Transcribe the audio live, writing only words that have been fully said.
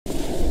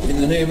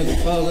In the name of the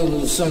Father, and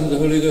of the Son, and of the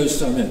Holy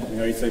Ghost, Amen.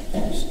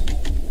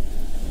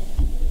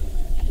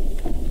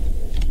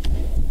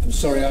 I'm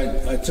sorry,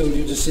 I told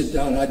you to sit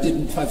down. I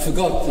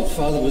forgot that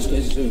Father was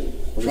going to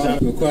try.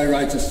 You're quite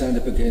right to stand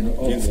up again,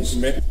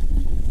 obviously.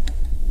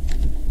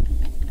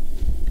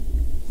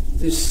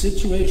 This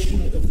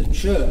situation of the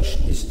Church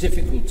is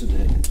difficult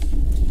today.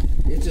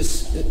 It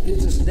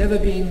has never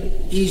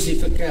been easy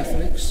for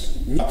Catholics.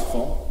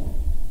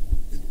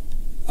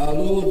 Our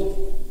Lord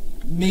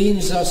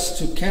means us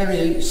to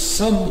carry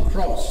some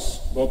cross.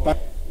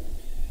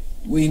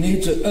 We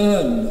need to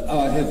earn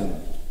our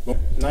heaven.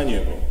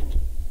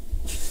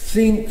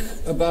 Think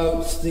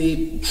about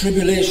the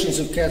tribulations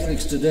of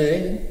Catholics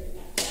today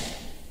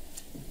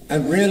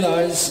and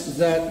realize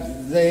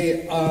that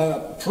they are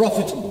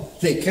profitable.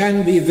 They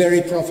can be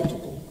very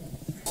profitable.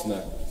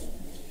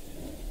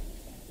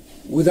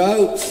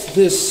 Without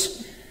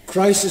this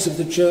crisis of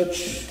the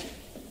Church,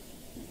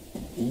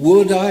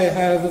 would I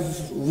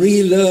have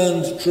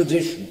relearned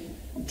tradition?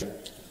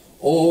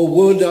 Or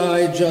would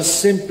I just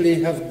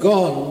simply have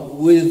gone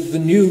with the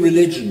new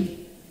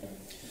religion?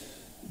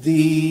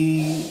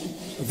 The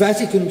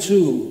Vatican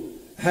II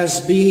has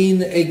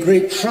been a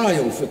great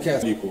trial for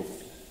Catholics.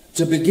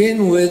 To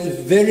begin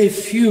with, very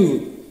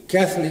few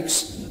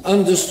Catholics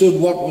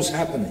understood what was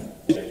happening.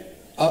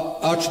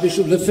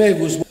 Archbishop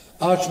Lefebvre was.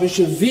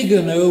 Archbishop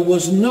Vigano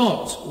was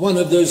not one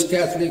of those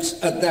Catholics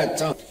at that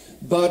time.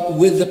 But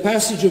with the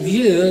passage of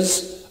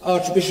years,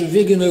 Archbishop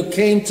Vigano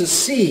came to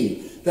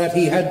see that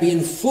he had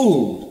been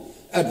fooled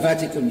at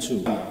Vatican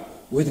II.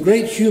 With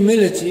great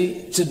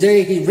humility,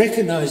 today he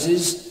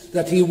recognizes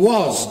that he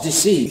was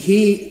deceived.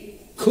 He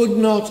could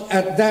not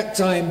at that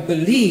time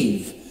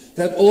believe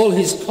that all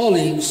his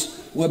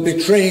colleagues were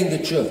betraying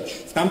the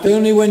Church.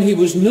 Only when he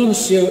was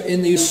nuncio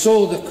he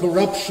saw the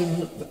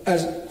corruption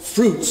as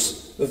fruits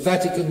of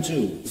Vatican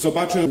II.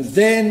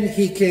 Then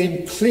he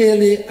came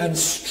clearly and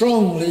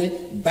strongly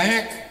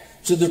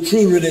back to the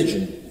true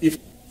religion.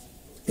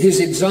 His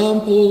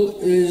example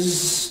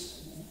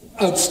is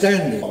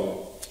outstanding.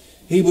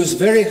 He was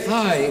very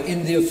high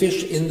in the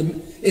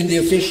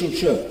official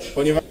church.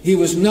 He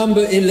was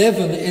number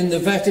 11 in the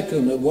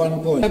Vatican at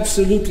one point,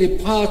 absolutely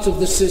part of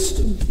the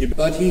system.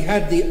 But he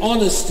had the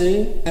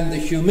honesty and the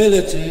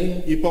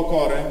humility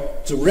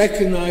to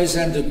recognize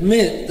and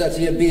admit that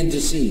he had been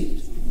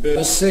deceived.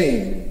 A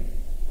saying,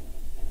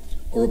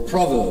 or a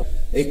proverb,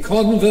 a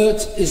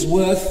convert is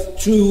worth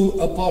 2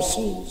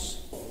 apostles.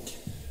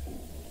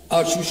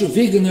 Archbishop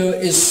Vigano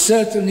is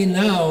certainly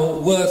now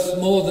worth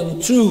more than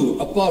 2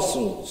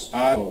 apostles.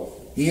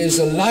 He is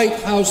a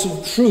lighthouse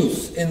of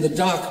truth in the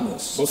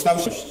darkness.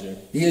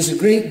 He is a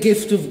great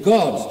gift of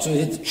God to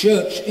his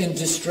church in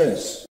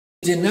distress,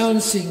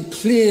 denouncing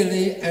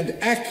clearly and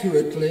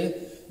accurately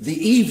the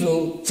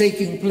evil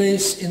taking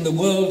place in the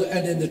world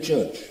and in the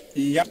church.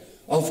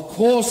 Of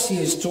course he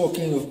is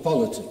talking of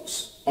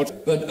politics,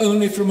 but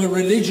only from a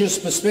religious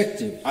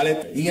perspective.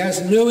 He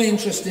has no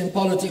interest in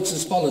politics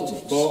as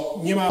politics.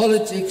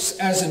 Politics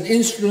as an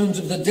instrument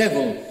of the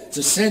devil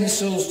to send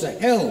souls to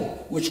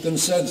hell, which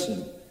concerns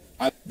him.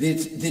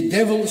 The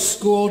devil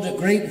scored a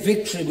great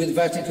victory with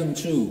Vatican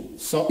II.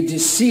 He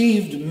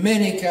deceived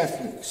many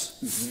Catholics.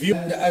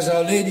 And as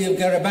Our Lady of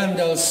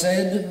Garabandal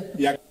said,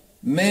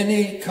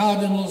 many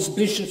cardinals,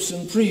 bishops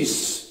and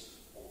priests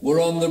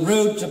were on the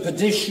road to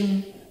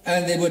perdition,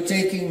 and they were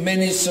taking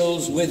many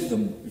souls with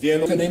them.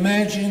 You can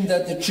imagine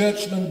that the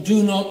churchmen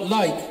do not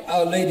like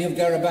Our Lady of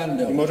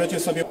Garabandal.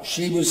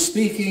 She was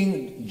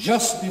speaking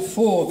just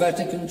before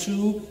Vatican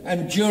II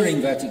and during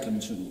Vatican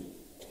II.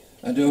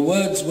 And her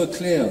words were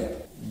clear.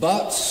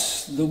 But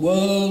the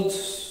world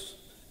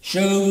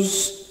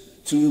chose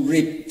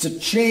to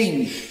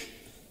change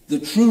the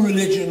true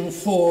religion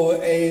for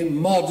a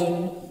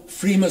modern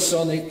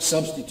Freemasonic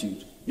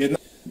substitute.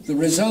 The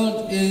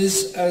result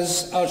is,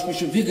 as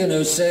Archbishop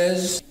Vigano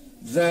says,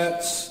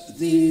 that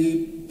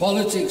the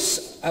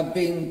politics have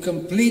been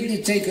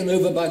completely taken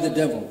over by the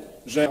devil.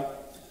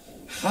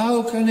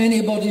 How can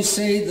anybody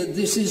say that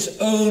this is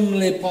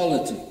only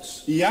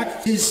politics?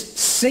 It is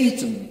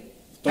Satan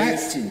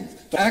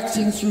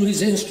acting through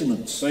his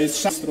instruments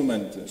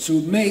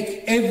to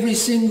make every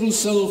single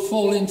soul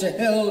fall into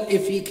hell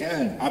if he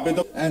can.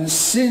 And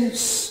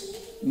since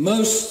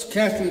most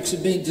Catholics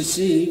have been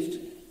deceived,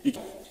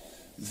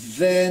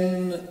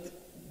 then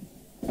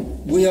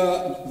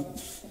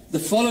the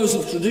followers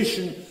of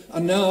tradition are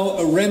now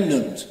a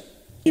remnant.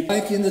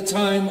 Like in the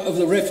time of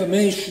the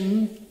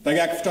Reformation, the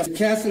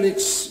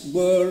Catholics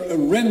were a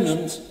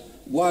remnant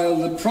while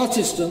the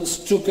Protestants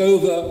took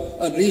over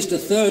at least a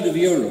third of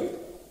Europe.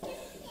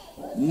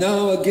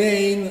 Now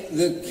again,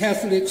 the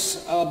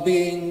Catholics are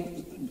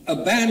being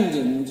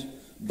abandoned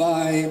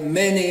by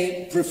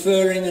many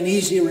preferring an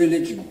easier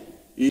religion.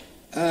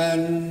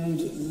 And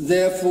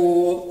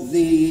therefore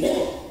the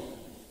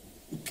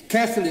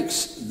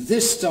Catholics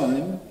this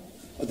time,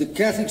 the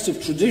Catholics of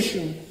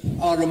tradition,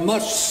 are a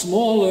much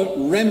smaller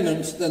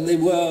remnant than they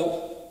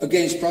were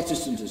against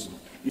Protestantism.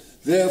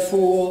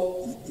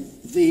 Therefore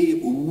the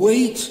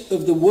weight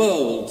of the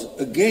world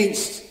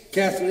against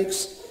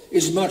Catholics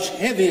is much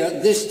heavier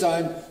this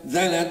time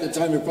than at the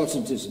time of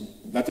Protestantism.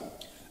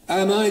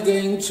 Am I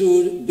going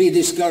to be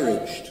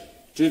discouraged?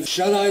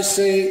 Shall I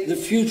say the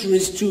future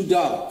is too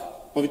dark?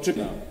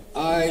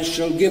 I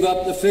shall give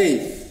up the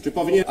faith.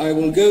 I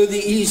will go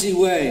the easy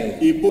way.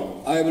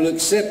 I will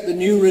accept the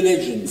new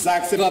religion.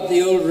 Give up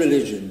the old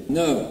religion.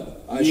 No,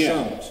 I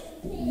shan't.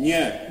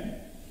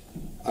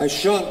 I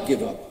shan't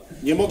give up.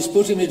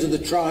 Put him into the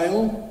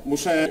trial.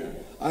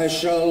 I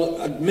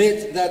shall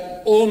admit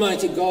that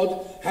Almighty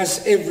God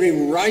has every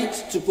right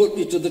to put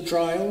me to the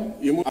trial.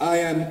 I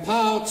am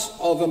part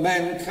of a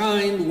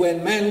mankind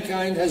when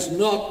mankind has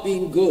not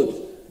been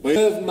good. I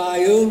have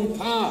my own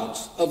part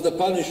of the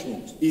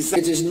punishment.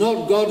 It is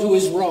not God who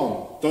is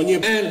wrong,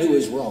 man who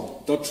is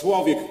wrong.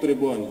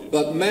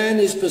 But man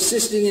is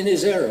persisting in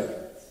his error.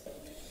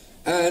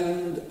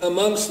 And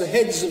amongst the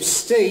heads of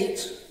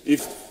state,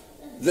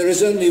 there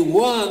is only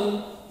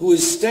one who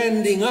is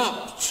standing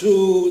up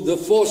to the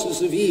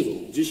forces of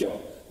evil.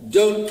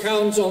 Don't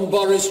count on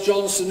Boris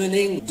Johnson in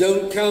England.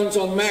 Don't count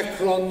on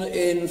Macron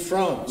in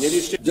France.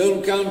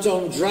 Don't count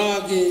on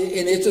Draghi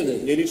in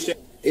Italy.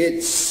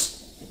 It's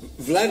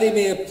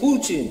Vladimir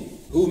Putin,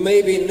 who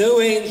may be no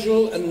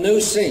angel and no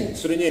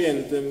saint,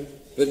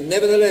 but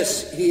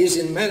nevertheless he is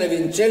a man of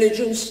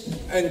intelligence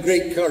and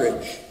great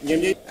courage.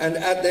 And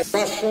at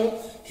Russia,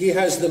 he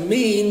has the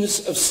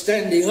means of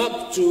standing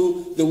up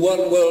to the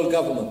one world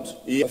government.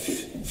 A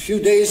few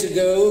days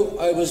ago,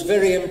 I was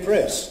very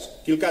impressed.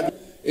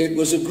 It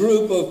was a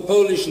group of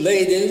Polish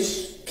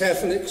ladies,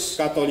 Catholics,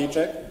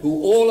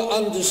 who all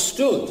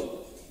understood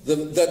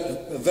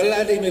that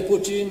Vladimir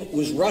Putin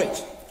was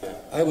right.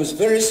 I was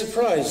very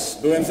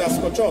surprised,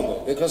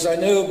 because I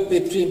know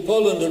between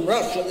Poland and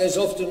Russia there's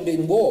often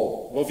been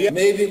war.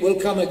 Maybe it will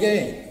come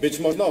again.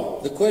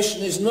 The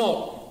question is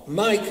not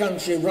my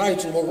country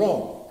right or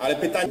wrong.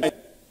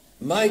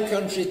 My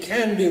country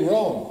can be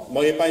wrong.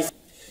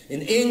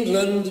 In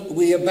England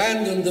we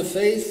abandoned the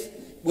faith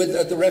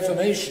at the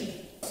Reformation.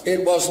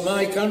 It was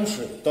my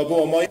country,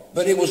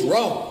 but it was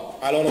wrong.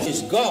 It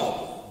is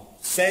God,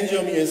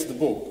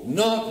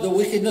 not the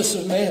wickedness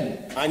of men.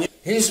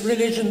 His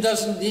religion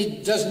does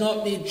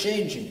not need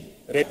changing.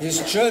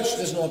 His church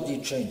does not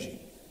need changing.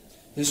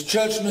 His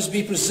church must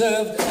be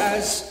preserved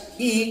as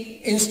he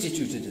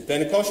instituted it.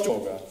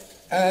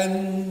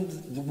 And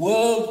the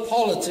world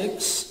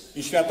politics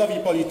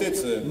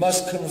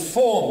must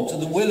conform to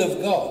the will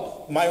of God.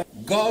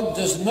 God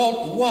does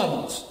not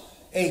want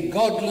a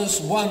godless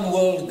one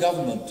world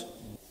government.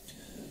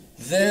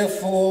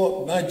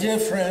 Therefore, my dear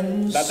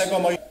friends,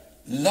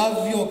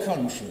 love your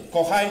country.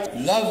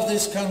 Love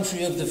this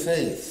country of the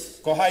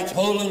faith.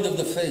 Poland of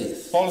the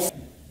faith.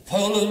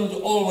 Poland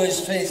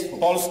always faithful.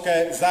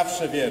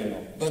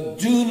 But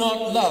do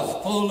not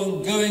love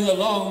Poland going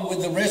along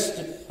with the rest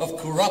of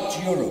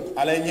corrupt Europe.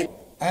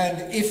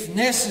 And if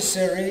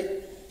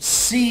necessary,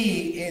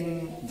 see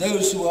in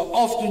those who are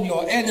often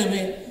your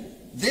enemy,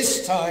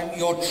 this time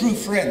your true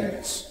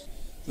friends.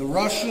 The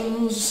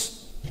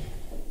Russians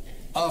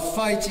are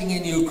fighting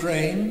in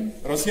Ukraine,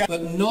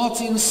 but not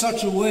in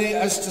such a way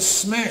as to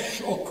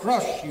smash or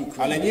crush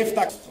Ukraine.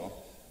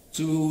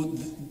 To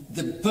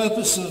the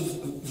purpose of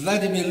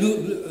Vladimir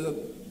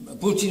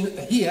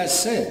Putin, he has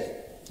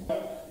said,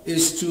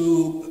 is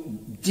to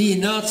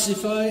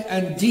denazify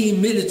and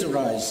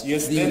demilitarize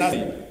the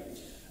Ukraine.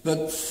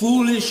 But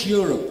foolish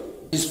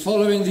Europe is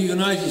following the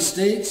United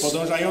States,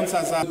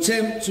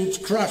 attempt to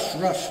crush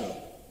Russia,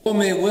 or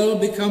may well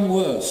become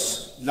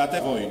worse.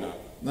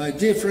 My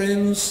dear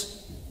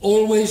friends,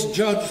 always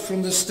judge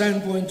from the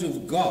standpoint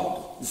of God.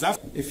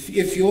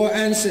 If your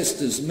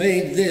ancestors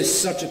made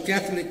this such a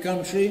Catholic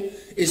country,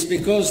 it's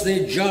because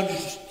they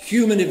judged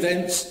human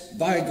events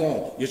by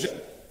God.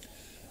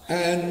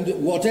 And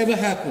whatever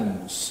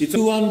happens,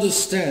 to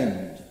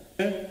understand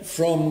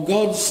from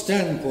God's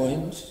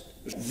standpoint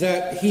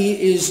that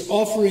he is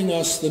offering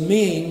us the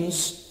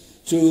means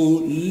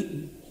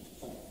to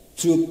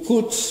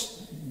put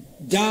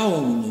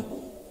down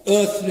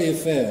earthly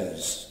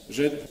affairs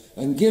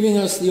and giving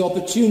us the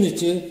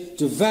opportunity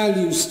to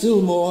value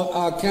still more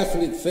our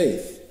Catholic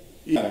faith.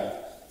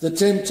 The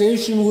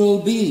temptation will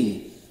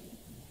be,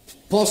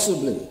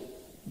 possibly,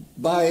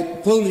 by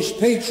Polish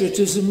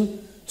patriotism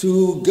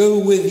to go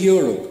with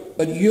Europe.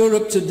 But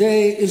Europe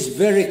today is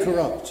very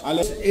corrupt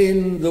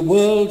in the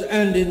world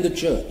and in the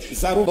church.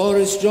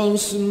 Boris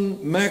Johnson,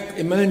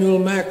 Emmanuel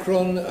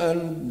Macron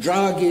and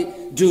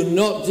Draghi do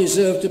not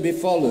deserve to be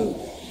followed.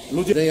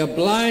 They are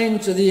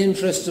blind to the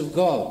interest of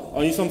God.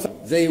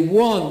 They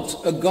want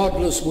a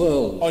godless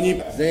world.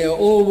 They are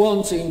all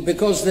wanting,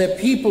 because their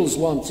peoples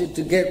want it,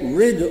 to get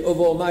rid of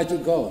Almighty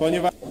God.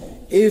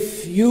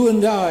 If you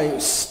and I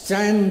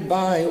stand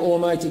by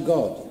Almighty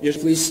God,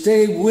 if we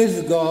stay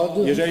with God,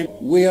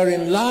 we are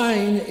in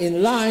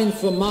line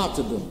for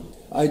martyrdom.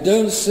 I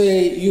don't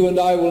say you and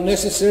I will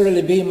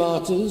necessarily be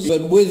martyrs,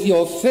 but with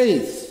your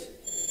faith,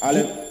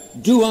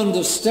 do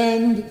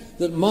understand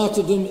that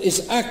martyrdom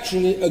is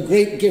actually a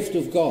great gift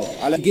of God.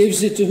 He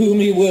gives it to whom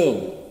he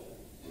will.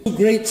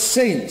 Great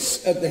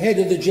saints at the head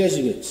of the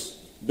Jesuits,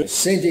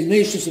 Saint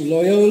Ignatius of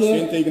Loyola,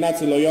 Sfântul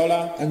Ignațiu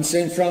Loyola and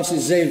Saint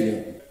Francis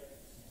Xavier.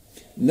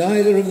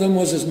 Neither of them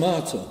was as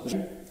martyr,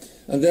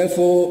 and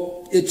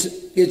therefore it's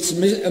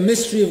a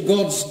mystery of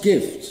God's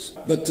gift.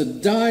 But to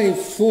die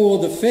for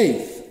the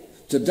faith,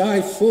 to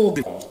die for,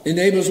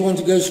 enables one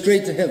to go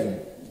straight to heaven.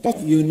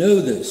 You know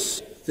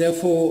this.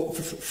 Therefore,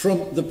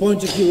 from the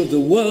point of view of the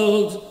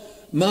world,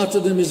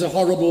 martyrdom is a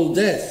horrible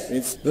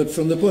death. But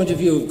from the point of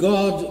view of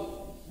God,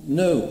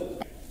 no.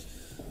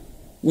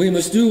 We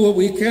must do what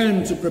we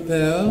can to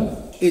prepare.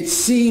 It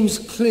seems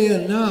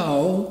clear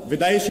now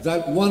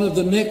that one of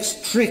the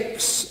next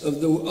tricks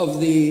of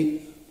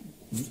the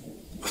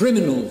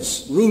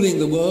criminals ruling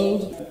the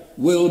world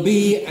will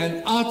be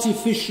an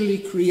artificially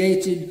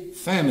created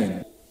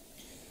famine.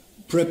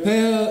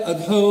 Prepare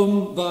at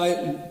home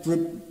by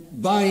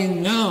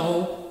buying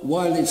now,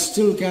 while it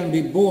still can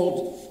be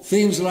bought,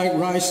 things like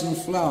rice and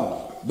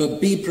flour.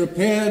 But be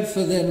prepared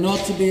for there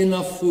not to be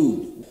enough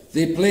food.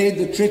 They played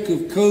the trick of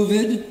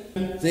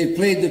COVID. They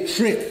played the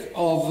trick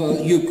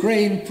of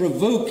Ukraine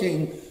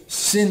provoking,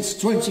 since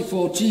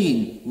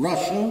 2014,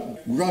 Russia.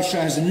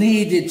 Russia has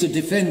needed to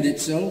defend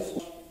itself.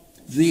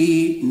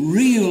 The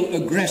real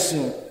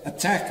aggressor,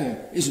 attacker,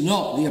 is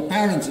not the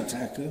apparent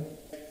attacker.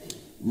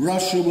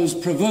 Russia was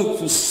provoked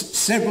for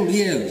several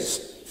years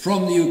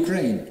from the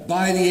Ukraine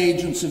by the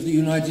agents of the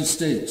United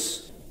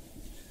States.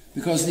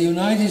 Because the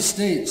United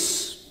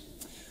States,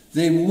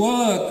 they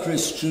were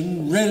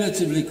Christian,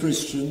 relatively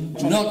Christian,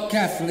 not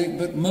Catholic,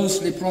 but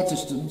mostly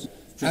Protestant.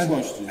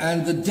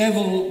 And the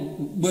devil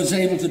was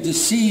able to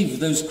deceive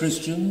those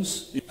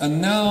Christians.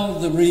 And now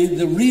the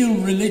real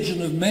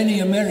religion of many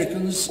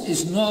Americans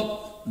is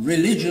not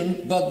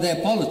religion, but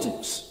their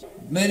politics.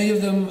 Many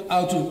of them,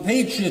 out of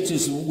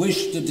patriotism,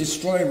 wish to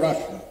destroy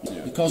Russia,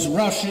 because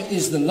Russia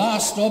is the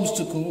last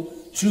obstacle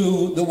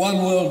to the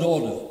one world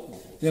order.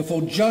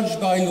 Therefore, judge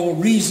by your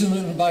reason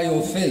and by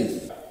your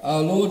faith.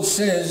 Our Lord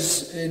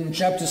says in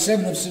chapter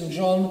 7 of St.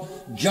 John,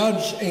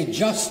 judge a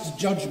just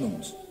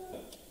judgment.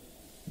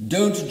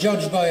 Don't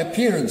judge by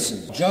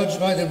appearances, judge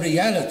by the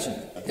reality,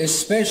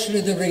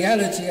 especially the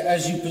reality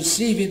as you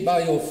perceive it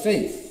by your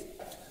faith.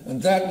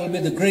 And that will be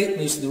the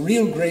greatness, the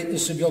real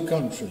greatness of your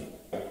country.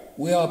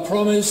 We are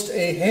promised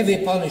a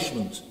heavy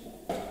punishment,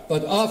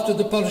 but after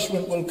the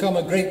punishment will come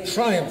a great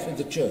triumph of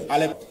the church.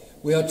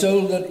 We are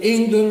told that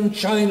England,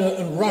 China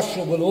and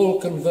Russia will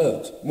all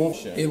convert.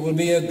 It will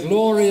be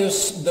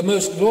the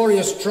most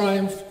glorious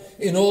triumph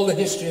in all the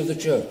history of the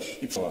church.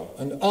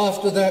 And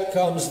after that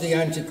comes the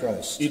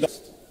Antichrist.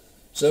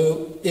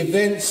 So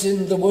events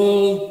in the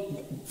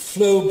world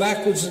flow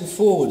backwards and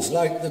forwards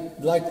like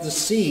the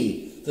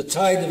sea. The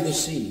tide of the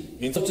sea.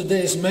 In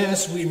today's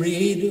Mass we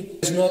read,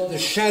 is not the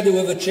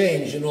shadow of a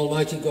change in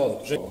Almighty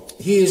God.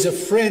 He is a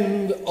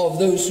friend of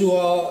those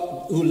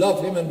who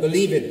love him and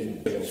believe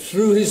in him.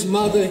 Through his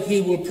mother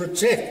he will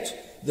protect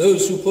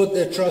those who put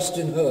their trust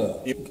in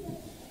her.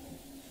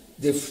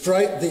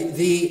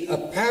 The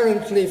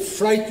apparently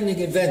frightening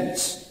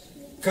events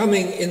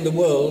coming in the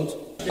world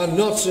are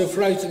not so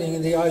frightening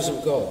in the eyes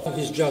of God, of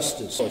his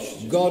justice.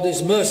 God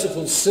is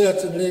merciful,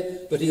 certainly,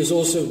 but he is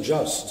also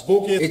just.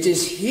 It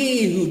is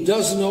he who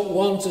does not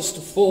want us to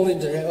fall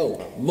into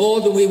hell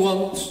more than we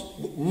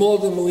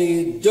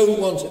don't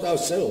want it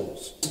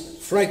ourselves.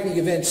 Frightening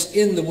events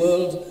in the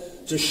world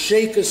to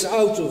shake us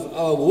out of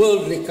our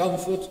worldly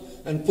comfort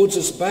and put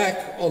us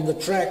back on the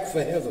track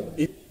for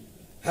heaven.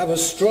 Have a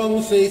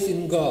strong faith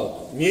in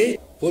God.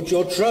 Put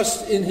your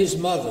trust in his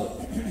mother,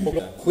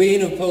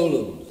 Queen of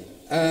Poland.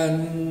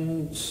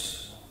 And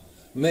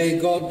may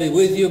God be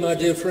with you, my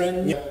dear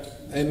friend,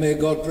 and may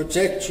God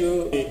protect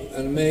you,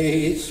 and may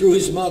he, through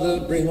his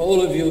mother, bring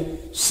all of you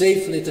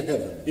safely to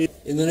heaven.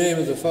 In the name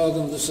of the Father,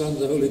 and the Son, and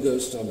the Holy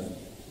Ghost, amen.